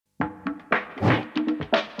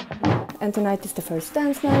and tonight is the first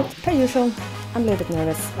dance night. Per usual, I'm a little bit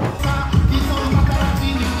nervous.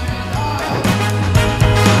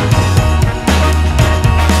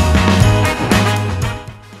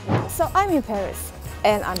 So I'm in Paris,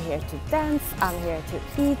 and I'm here to dance, I'm here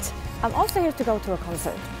to eat, I'm also here to go to a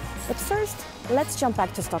concert. But first, let's jump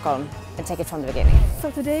back to Stockholm and take it from the beginning.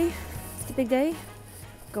 So today is the big day,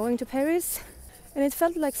 going to Paris, and it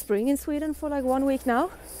felt like spring in Sweden for like 1 week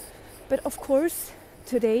now. But of course,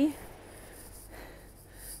 today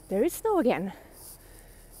there is snow again,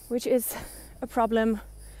 which is a problem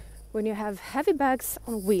when you have heavy bags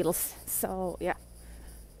on wheels. So yeah,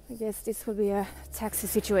 I guess this will be a taxi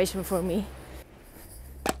situation for me.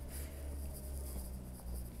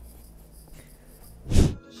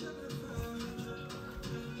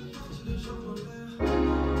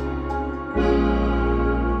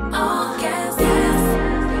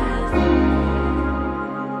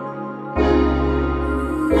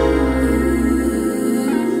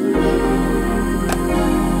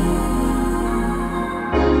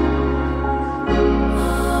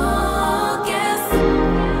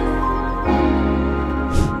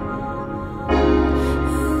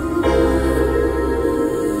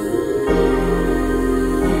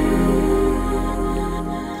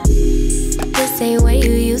 Same way you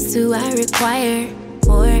used to, I require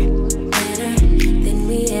more, better than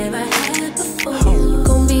we ever had before.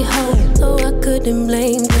 Gon' be home, so I couldn't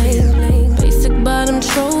blame. Basic bottom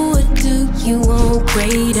throw, what do you want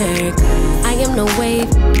greater? I am no wave,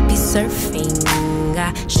 be surfing.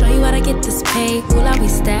 I show you how to get this pay, will I be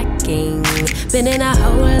stacking? Been in a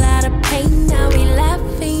whole lot of pain, now we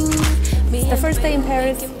laughing. It's the first day in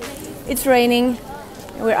Paris, it's raining.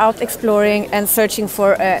 We're out exploring and searching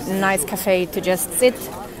for a nice cafe to just sit,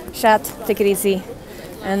 chat, take it easy,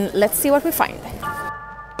 and let's see what we find.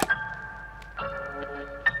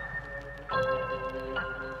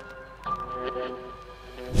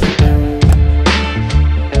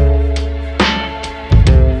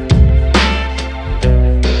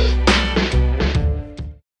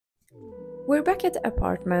 We're back at the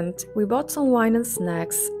apartment, we bought some wine and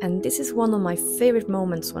snacks, and this is one of my favorite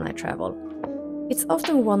moments when I travel. It's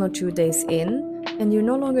often 1 or 2 days in, and you're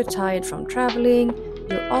no longer tired from traveling,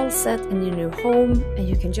 you're all set in your new home, and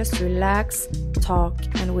you can just relax, talk,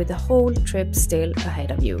 and with the whole trip still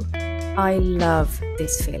ahead of you. I love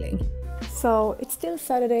this feeling. So it's still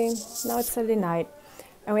Saturday, now it's Saturday night,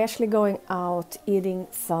 and we're actually going out eating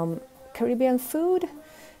some Caribbean food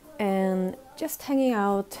and just hanging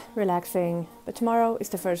out, relaxing. But tomorrow is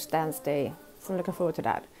the first dance day, so I'm looking forward to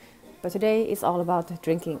that. But today is all about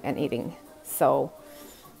drinking and eating. So,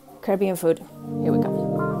 Caribbean food, here we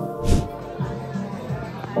go.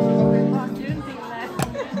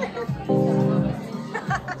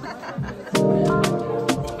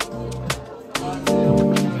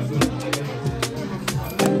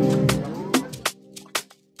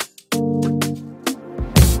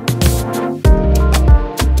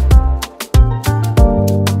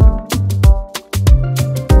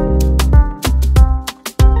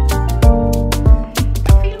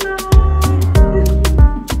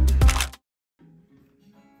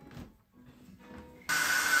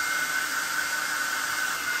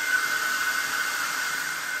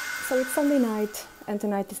 So it's Sunday night, and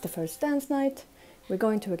tonight is the first dance night. We're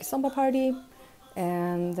going to a kizomba party,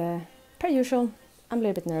 and per usual, I'm a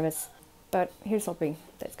little bit nervous, but here's hoping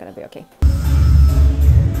that it's gonna be okay.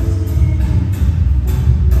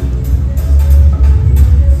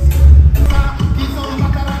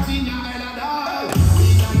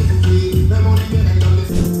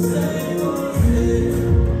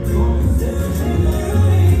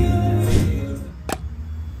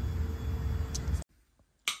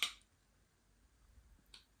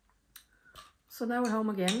 So now we're home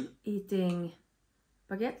again, eating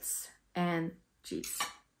baguettes and cheese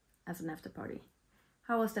as an after party.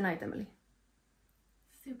 How was the night, Emily?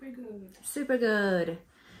 Super good. Super good.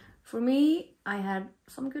 For me, I had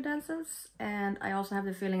some good dances, and I also have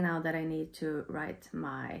the feeling now that I need to write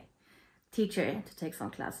my teacher to take some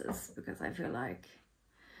classes, because I feel like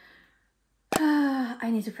I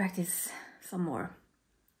need to practice some more.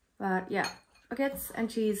 But yeah, baguettes and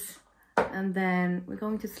cheese, and then we're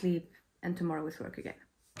going to sleep. And tomorrow is work again.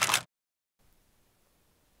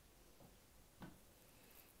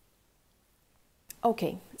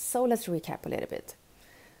 Okay, so let's recap a little bit.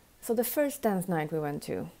 So the first dance night we went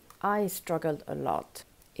to, I struggled a lot.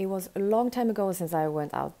 It was a long time ago since I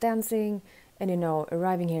went out dancing, and you know,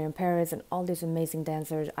 arriving here in Paris and all these amazing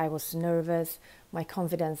dancers, I was nervous, my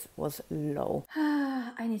confidence was low.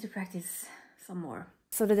 I need to practice some more.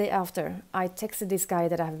 So the day after, I texted this guy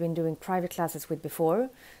that I have been doing private classes with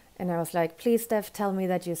before, And I was like, please, Steph, tell me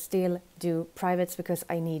that you still do privates because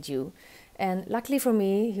I need you. And luckily for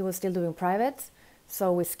me, he was still doing privates.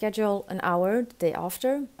 So we scheduled an hour the day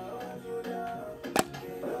after.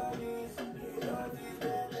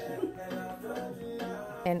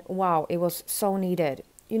 And wow, it was so needed.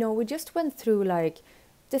 You know, we just went through like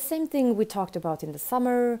the same thing we talked about in the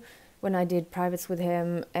summer when I did privates with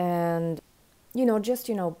him. And, you know, just,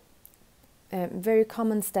 very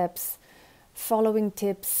common steps, following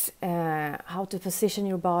tips, how to position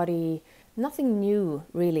your body. Nothing new,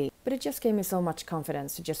 really. But it just gave me so much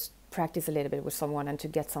confidence to just practice a little bit with someone and to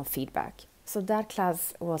get some feedback. So that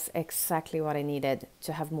class was exactly what I needed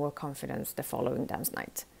to have more confidence the following dance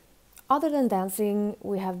night. Other than dancing,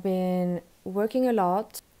 we have been working a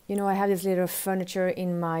lot. You know, I have this little furniture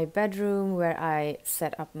in my bedroom where I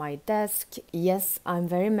set up my desk. Yes, I'm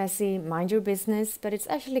very messy, mind your business, but it's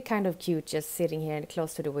actually kind of cute just sitting here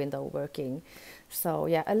close to the window working. So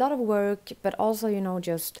yeah, a lot of work, but also,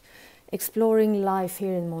 just exploring life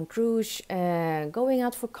here in Montrouge, going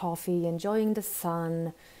out for coffee, enjoying the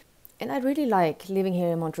sun. And I really like living here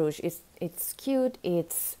in Montrouge. It's cute,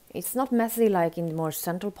 it's not messy like in the more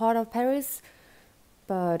central part of Paris,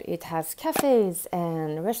 but it has cafes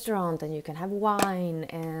and restaurants, and you can have wine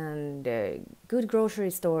and good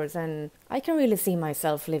grocery stores, and I can really see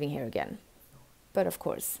myself living here again. But of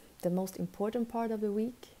course, the most important part of the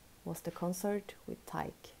week was the concert with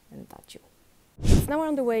Tayc and Dadju. Now we're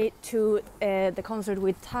on the way to the concert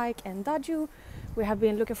with Tayc and Dadju. We have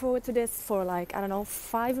been looking forward to this for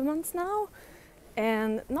 5 months now,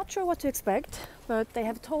 and not sure what to expect, but they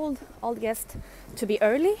have told all the guests to be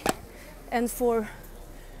early, and for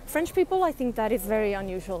French people I think that is very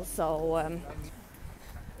unusual. So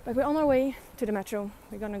but we're on our way to the metro.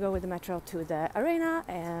 We're gonna go with the metro to the arena,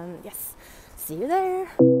 and yes, see you there.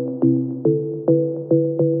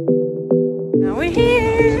 Now we're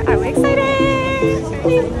here. Are we excited?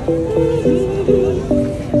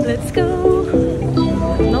 Let's go.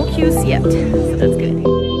 No queues yet, so that's good.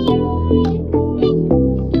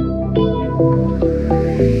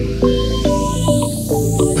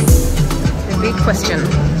 The big question.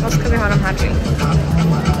 Vad ska vi ha de här till?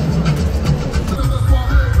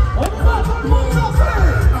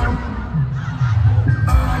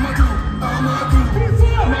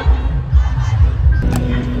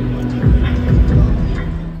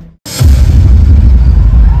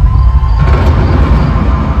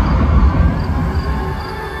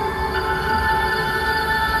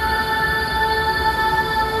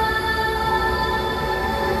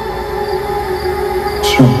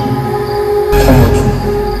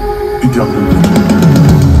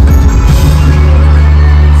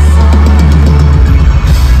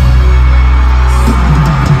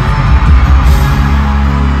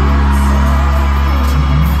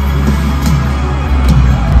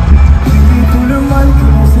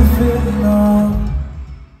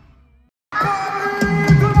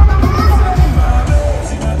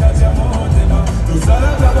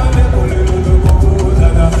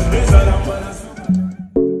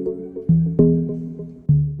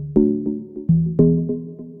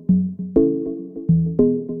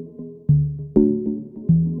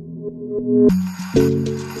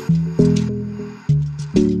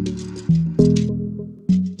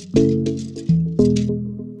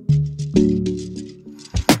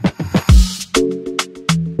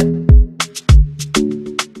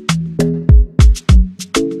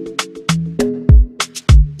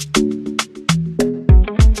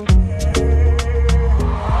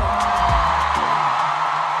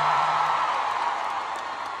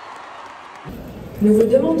 Nous vous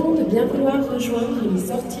demandons de bien vouloir rejoindre les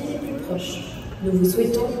sorties les plus proches. Nous vous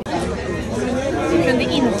souhaitons... Jag kunde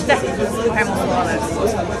inte gå hem och sova nu.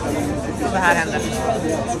 Så det här hände.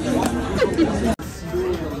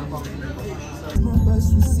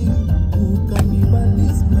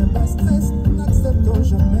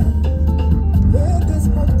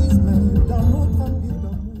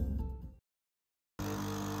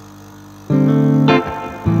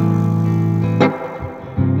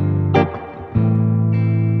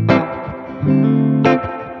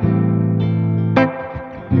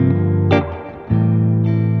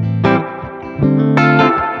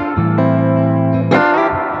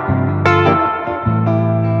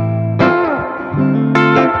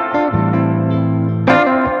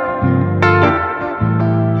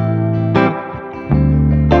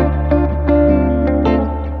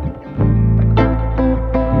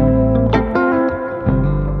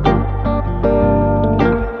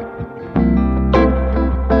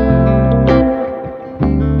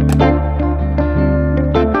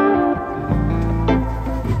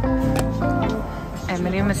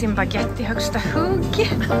 Med sin baguette i högsta hugg.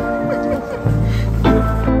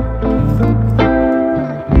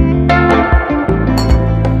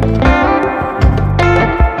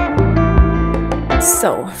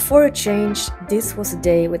 So, for a change, this was a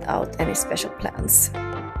day without any special plans.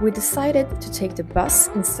 We decided to take the bus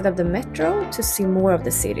instead of the metro to see more of the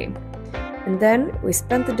city. And then we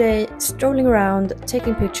spent the day strolling around,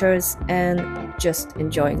 taking pictures, and just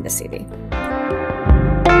enjoying the city.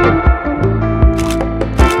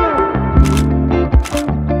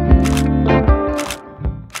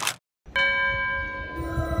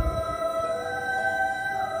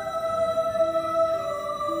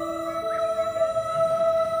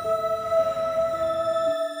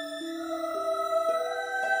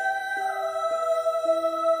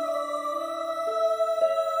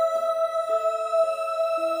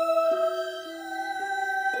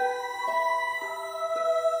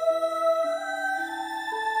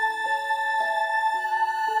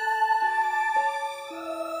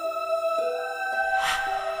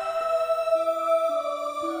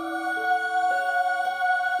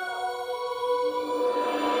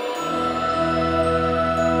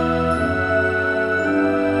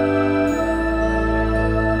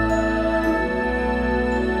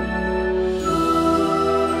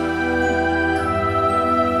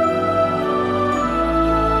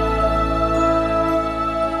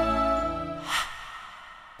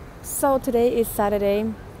 So today is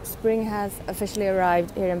Saturday. Spring has officially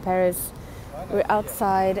arrived here in Paris. We're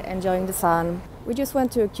outside enjoying the sun. We just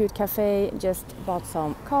went to a cute cafe, just bought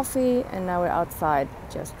some coffee, and now we're outside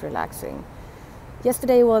just relaxing.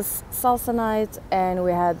 Yesterday was salsa night and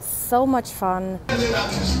we had so much fun.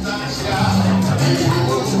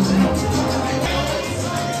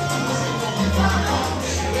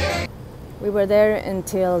 We were there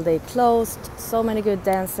until they closed, so many good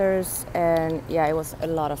dancers, and yeah, it was a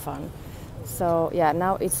lot of fun. So yeah,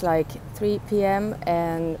 now it's like 3 p.m.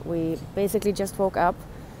 and we basically just woke up,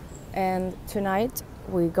 and tonight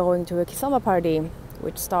we're going to a kizomba party,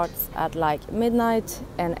 which starts at like midnight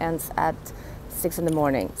and ends at 6 in the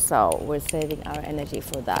morning. So we're saving our energy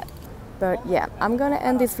for that. But yeah, I'm gonna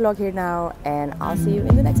end this vlog here now and I'll see you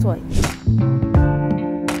in the next one.